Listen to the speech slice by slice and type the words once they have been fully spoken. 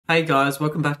Hey guys,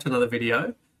 welcome back to another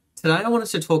video. Today I wanted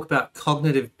to talk about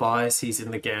cognitive biases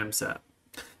in the GAMSAT.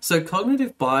 So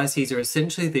cognitive biases are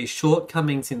essentially the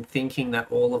shortcomings in thinking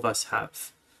that all of us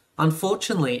have.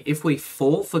 Unfortunately, if we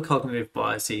fall for cognitive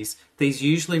biases, these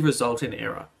usually result in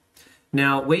error.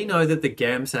 Now, we know that the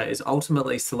GAMSAT is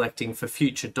ultimately selecting for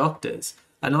future doctors,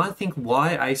 and I think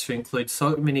why ACER includes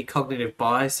so many cognitive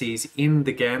biases in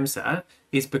the GAMSAT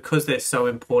is because they're so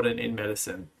important in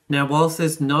medicine. Now, whilst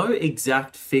there's no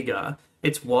exact figure,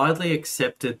 it's widely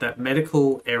accepted that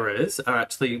medical errors are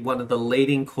actually one of the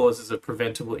leading causes of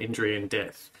preventable injury and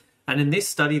death. And in this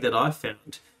study that I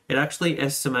found, it actually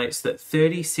estimates that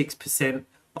 36%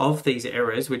 of these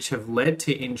errors which have led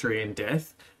to injury and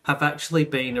death have actually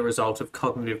been a result of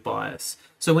cognitive bias.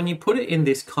 So when you put it in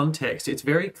this context, it's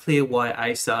very clear why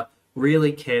ACER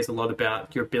really cares a lot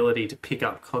about your ability to pick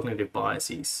up cognitive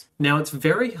biases. Now, it's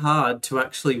very hard to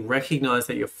actually recognize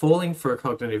that you're falling for a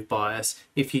cognitive bias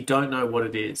if you don't know what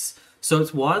it is. So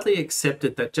it's widely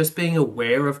accepted that just being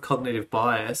aware of cognitive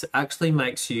bias actually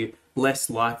makes you less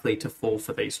likely to fall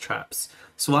for these traps.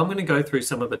 So I'm going to go through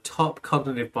some of the top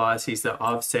cognitive biases that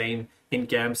I've seen in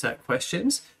GAMSAT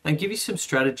questions and give you some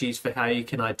strategies for how you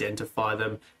can identify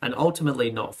them and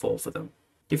ultimately not fall for them.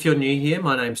 If you're new here,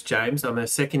 my name's James. I'm a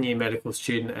second year medical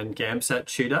student and GAMSAT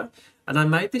tutor, and I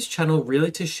made this channel really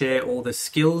to share all the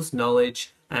skills,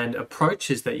 knowledge, and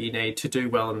approaches that you need to do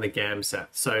well in the GAMSAT.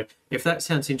 So if that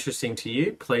sounds interesting to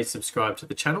you, please subscribe to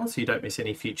the channel so you don't miss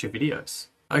any future videos.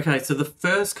 Okay, so the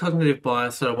first cognitive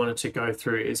bias that I wanted to go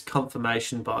through is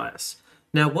confirmation bias.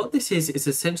 Now, what this is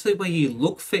essentially where you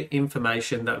look for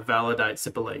information that validates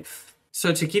a belief.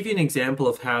 So to give you an example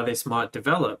of how this might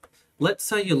develop, let's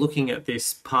say you're looking at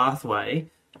this pathway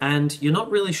and you're not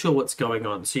really sure what's going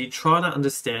on. So you try to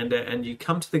understand it and you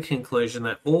come to the conclusion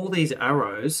that all these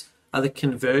arrows are the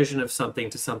conversion of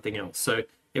something to something else. So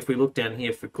if we look down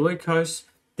here for glucose,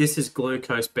 this is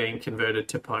glucose being converted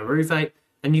to pyruvate,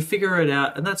 and you figure it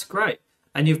out, and that's great.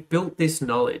 And you've built this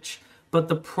knowledge. But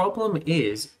the problem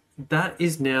is that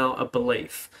is now a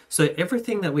belief. So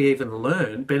everything that we even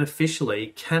learn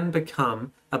beneficially can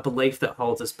become a belief that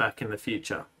holds us back in the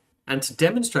future. And to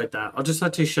demonstrate that, I'll just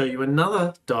like to show you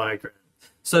another diagram.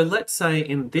 So let's say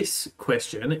in this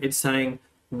question, it's saying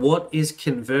what is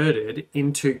converted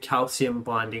into calcium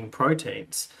binding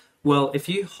proteins. Well, if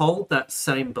you hold that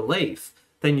same belief,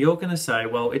 then you're going to say,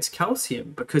 well, it's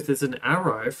calcium because there's an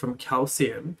arrow from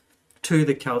calcium to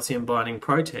the calcium binding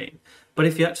protein. But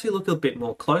if you actually look a bit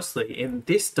more closely in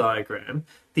this diagram,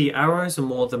 the arrows are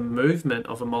more the movement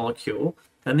of a molecule,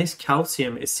 and this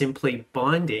calcium is simply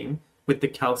binding with the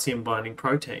calcium binding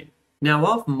protein. Now,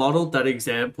 I've modeled that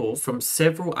example from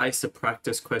several ACER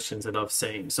practice questions that I've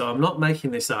seen, so I'm not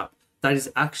making this up. That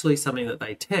is actually something that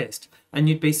they test, and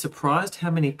you'd be surprised how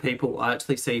many people I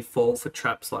actually see fall for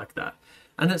traps like that.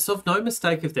 And it's of no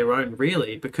mistake of their own,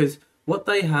 really, because what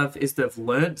they have is they've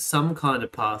learnt some kind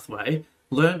of pathway,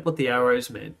 learnt what the arrows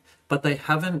meant, but they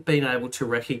haven't been able to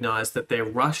recognize that they're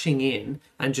rushing in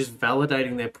and just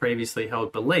validating their previously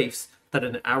held beliefs that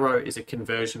an arrow is a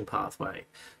conversion pathway.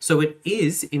 So it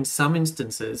is in some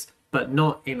instances, but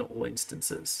not in all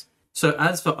instances. So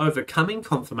as for overcoming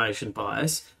confirmation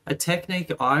bias, a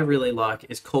technique I really like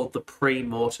is called the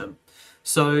pre-mortem.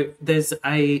 So there's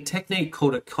a technique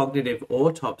called a cognitive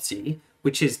autopsy,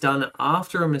 which is done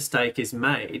after a mistake is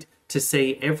made to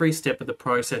see every step of the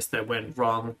process that went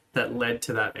wrong that led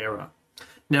to that error.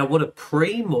 Now, what a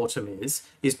pre-mortem is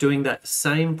doing that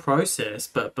same process,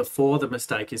 but before the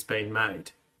mistake has been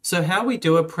made. So how we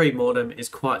do a pre-mortem is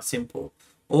quite simple.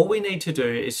 All we need to do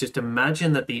is just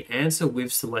imagine that the answer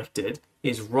we've selected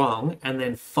is wrong and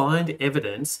then find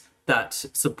evidence that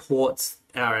supports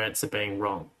our answer being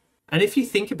wrong. And if you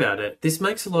think about it, this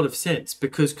makes a lot of sense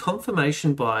because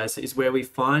confirmation bias is where we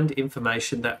find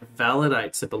information that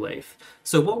validates a belief.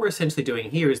 So what we're essentially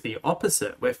doing here is the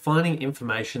opposite. We're finding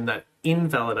information that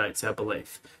invalidates our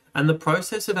belief. And the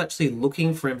process of actually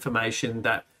looking for information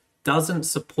that doesn't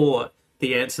support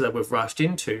the answer that we've rushed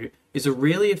into is a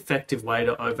really effective way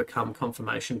to overcome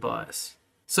confirmation bias.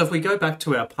 So if we go back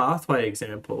to our pathway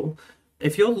example,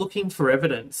 if you're looking for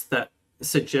evidence that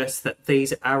suggests that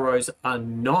these arrows are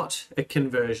not a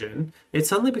conversion, it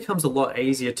suddenly becomes a lot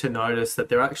easier to notice that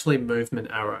they're actually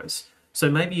movement arrows. So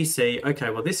maybe you see,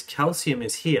 okay, well, this calcium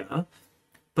is here,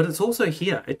 but it's also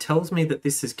here. It tells me that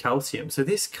this is calcium. So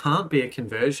this can't be a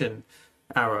conversion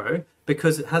arrow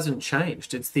because it hasn't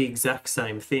changed. It's the exact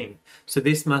same thing. So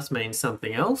this must mean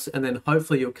something else. And then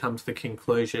hopefully you'll come to the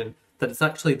conclusion that it's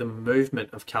actually the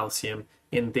movement of calcium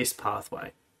in this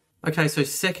pathway. Okay, so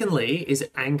secondly is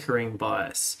anchoring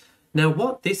bias. Now,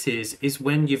 what this is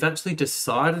when you've actually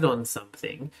decided on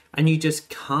something and you just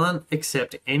can't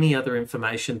accept any other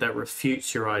information that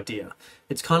refutes your idea.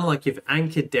 It's kind of like you've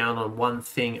anchored down on one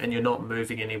thing and you're not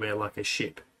moving anywhere like a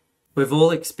ship. We've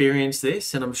all experienced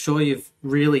this, and I'm sure you've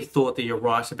really thought that you're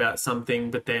right about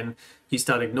something, but then you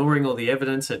start ignoring all the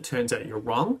evidence and it turns out you're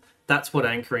wrong. That's what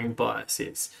anchoring bias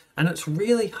is. And it's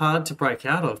really hard to break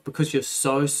out of because you're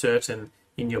so certain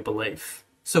in your belief.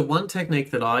 So one technique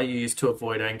that I use to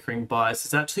avoid anchoring bias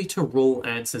is actually to rule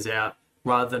answers out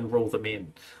rather than rule them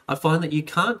in. I find that you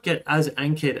can't get as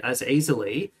anchored as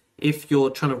easily if you're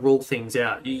trying to rule things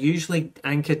out. You usually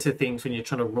anchor to things when you're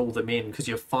trying to rule them in because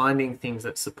you're finding things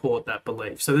that support that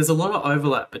belief. So there's a lot of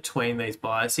overlap between these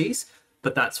biases,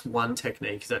 but that's one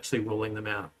technique, is actually ruling them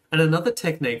out. And another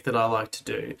technique that I like to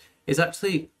do is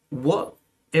actually what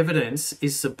evidence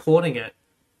is supporting it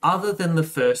other than the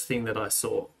first thing that I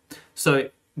saw. So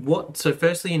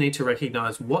firstly, you need to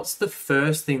recognize what's the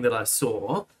first thing that I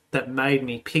saw that made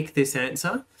me pick this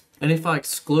answer. And if I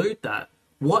exclude that,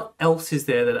 what else is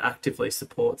there that actively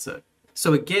supports it?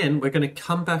 So again, we're going to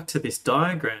come back to this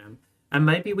diagram and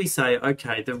maybe we say,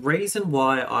 okay, the reason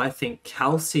why I think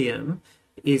calcium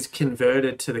is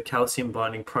converted to the calcium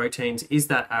binding proteins is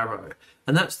that arrow.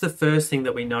 And that's the first thing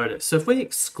that we notice. So if we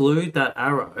exclude that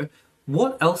arrow,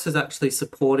 what else is actually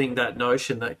supporting that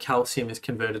notion that calcium is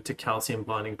converted to calcium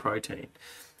binding protein?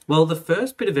 Well, the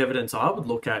first bit of evidence I would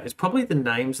look at is probably the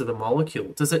names of the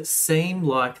molecule. Does it seem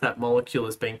like that molecule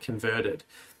is being converted?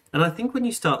 And I think when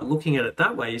you start looking at it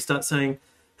that way, you start saying,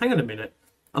 hang on a minute,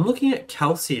 I'm looking at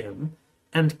calcium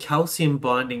and calcium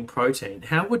binding protein.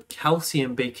 How would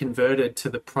calcium be converted to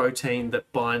the protein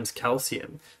that binds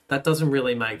calcium? That doesn't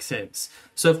really make sense.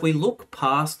 So if we look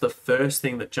past the first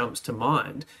thing that jumps to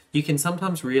mind, you can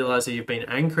sometimes realize that you've been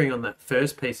anchoring on that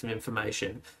first piece of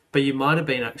information, but you might have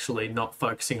been actually not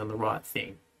focusing on the right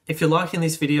thing. If you're liking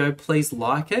this video, please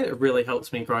like it. It really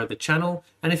helps me grow the channel.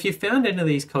 And if you found any of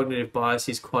these cognitive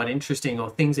biases quite interesting or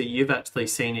things that you've actually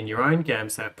seen in your own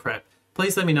GAMSAT prep,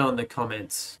 please let me know in the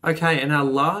comments. Okay, and our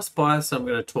last bias I'm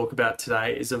going to talk about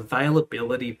today is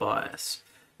availability bias.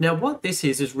 Now what this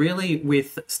is really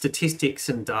with statistics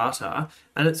and data,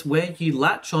 and it's where you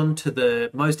latch on to the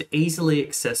most easily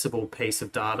accessible piece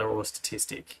of data or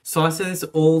statistic. So I say this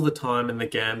all the time in the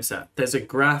GAMSAT. There's a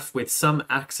graph with some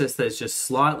axis that's just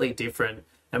slightly different,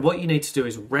 and what you need to do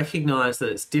is recognize that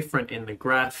it's different in the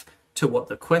graph to what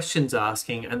the question's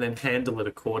asking and then handle it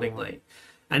accordingly.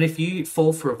 And if you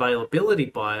fall for availability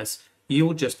bias, you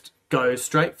will just go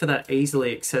straight for that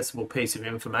easily accessible piece of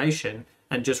information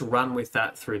and just run with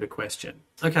that through the question.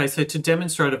 Okay, so to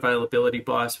demonstrate availability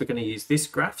bias, we're going to use this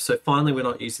graph. So finally, we're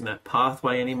not using that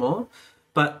pathway anymore.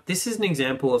 But this is an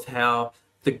example of how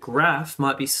the graph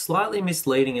might be slightly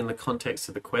misleading in the context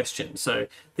of the question. So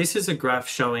this is a graph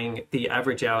showing the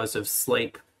average hours of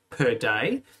sleep per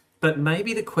day, but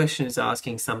maybe the question is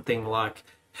asking something like,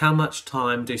 how much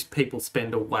time do people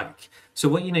spend awake? So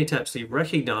what you need to actually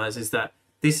recognize is that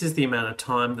this is the amount of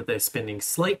time that they're spending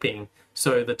sleeping.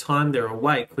 So the time they're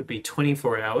awake would be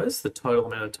 24 hours, the total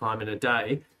amount of time in a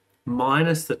day,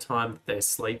 minus the time that they're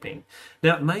sleeping.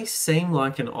 Now, it may seem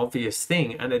like an obvious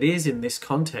thing, and it is in this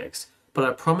context, but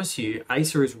I promise you,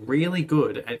 ACER is really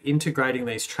good at integrating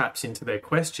these traps into their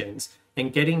questions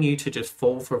and getting you to just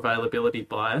fall for availability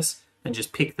bias and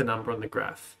just pick the number on the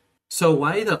graph. So a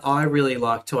way that I really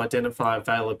like to identify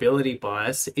availability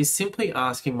bias is simply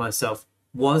asking myself,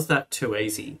 was that too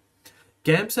easy?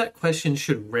 GAMSAT questions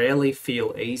should rarely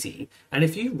feel easy, and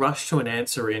if you rush to an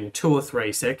answer in 2 or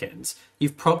 3 seconds,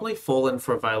 you've probably fallen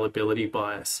for availability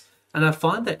bias. And I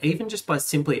find that even just by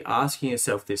simply asking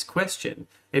yourself this question,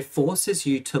 it forces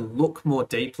you to look more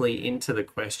deeply into the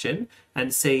question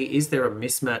and see, is there a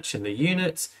mismatch in the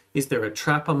units? Is there a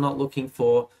trap I'm not looking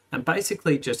for? And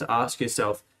basically just ask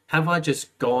yourself, have I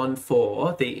just gone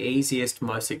for the easiest,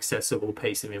 most accessible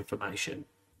piece of information?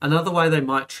 Another way they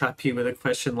might trap you with a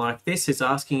question like this is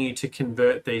asking you to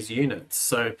convert these units.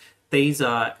 So these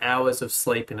are hours of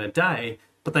sleep in a day,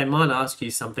 but they might ask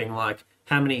you something like,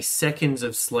 how many seconds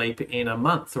of sleep in a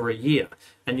month or a year?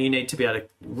 And you need to be able to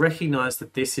recognize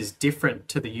that this is different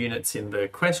to the units in the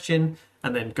question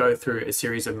and then go through a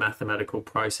series of mathematical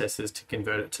processes to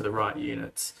convert it to the right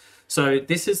units. So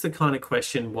this is the kind of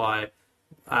question why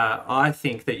I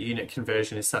think that unit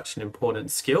conversion is such an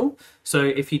important skill. So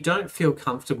if you don't feel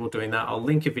comfortable doing that, I'll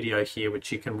link a video here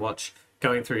which you can watch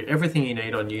going through everything you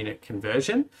need on unit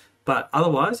conversion. But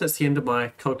otherwise, that's the end of my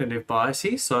cognitive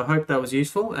biases. So I hope that was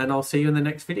useful, and I'll see you in the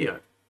next video.